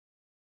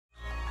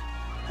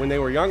When they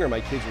were younger,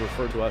 my kids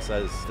referred to us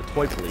as the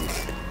toy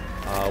police,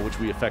 which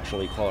we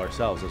affectionately call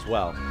ourselves as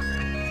well.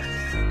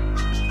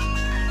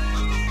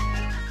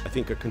 I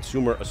think a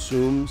consumer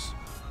assumes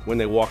when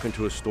they walk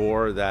into a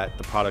store that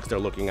the products they're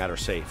looking at are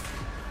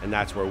safe, and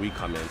that's where we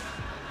come in.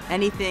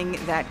 Anything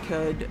that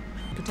could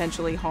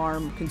potentially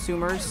harm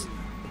consumers,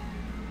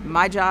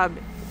 my job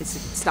is to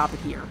stop it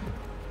here.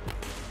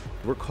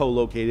 We're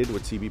co-located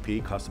with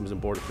CBP, Customs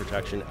and Border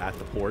Protection, at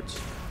the ports.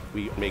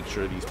 We make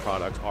sure these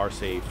products are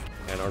safe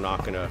and are not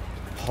going to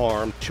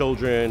harm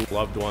children,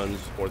 loved ones,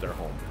 or their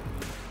home.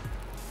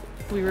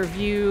 We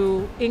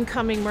review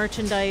incoming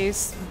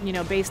merchandise,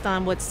 based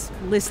on what's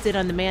listed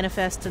on the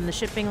manifest and the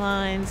shipping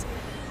lines.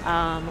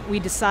 We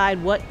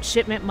decide what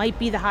shipment might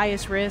be the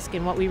highest risk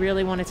and what we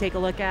really want to take a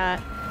look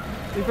at.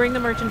 We bring the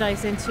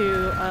merchandise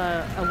into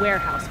a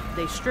warehouse.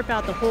 They strip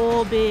out the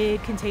whole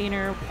big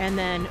container, and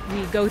then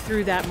we go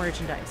through that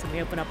merchandise. And we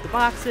open up the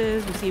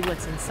boxes, we see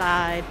what's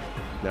inside.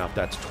 Now, if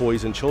that's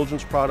toys and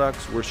children's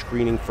products, we're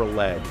screening for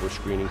lead, we're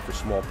screening for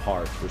small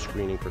parts, we're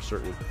screening for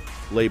certain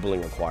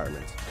labeling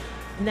requirements.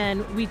 And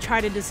then we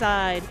try to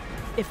decide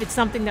if it's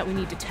something that we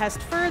need to test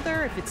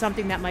further, if it's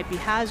something that might be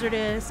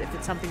hazardous, if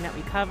it's something that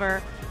we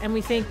cover, and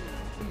we think,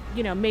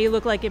 may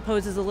look like it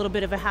poses a little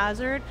bit of a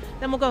hazard,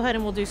 then we'll go ahead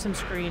and we'll do some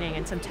screening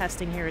and some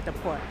testing here at the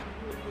port.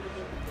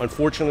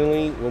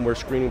 Unfortunately, when we're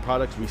screening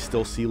products, we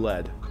still see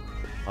lead.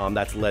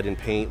 That's lead in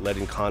paint, lead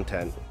in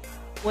content.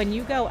 When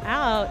you go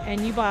out and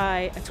you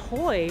buy a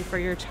toy for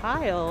your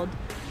child,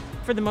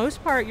 for the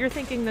most part, you're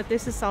thinking that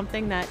this is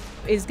something that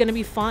is going to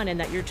be fun and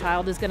that your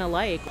child is going to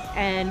like,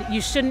 and you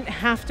shouldn't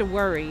have to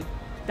worry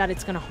that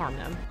it's going to harm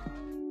them.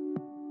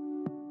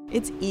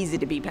 It's easy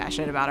to be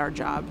passionate about our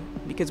job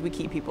because we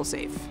keep people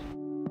safe.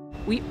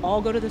 We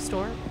all go to the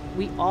store.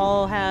 We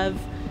all have,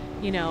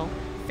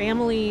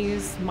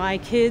 families. My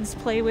kids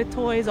play with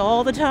toys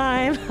all the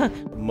time.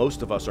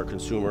 Most of us are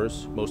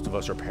consumers. Most of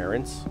us are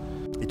parents.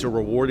 It's a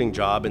rewarding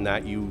job in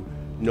that you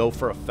know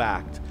for a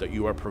fact that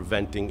you are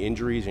preventing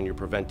injuries and you're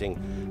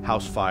preventing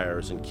house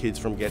fires and kids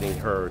from getting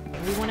hurt.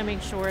 We want to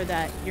make sure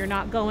that you're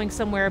not going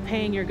somewhere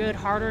paying your good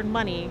hard-earned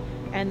money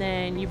and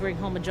then you bring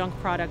home a junk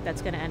product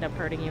that's going to end up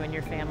hurting you and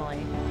your family.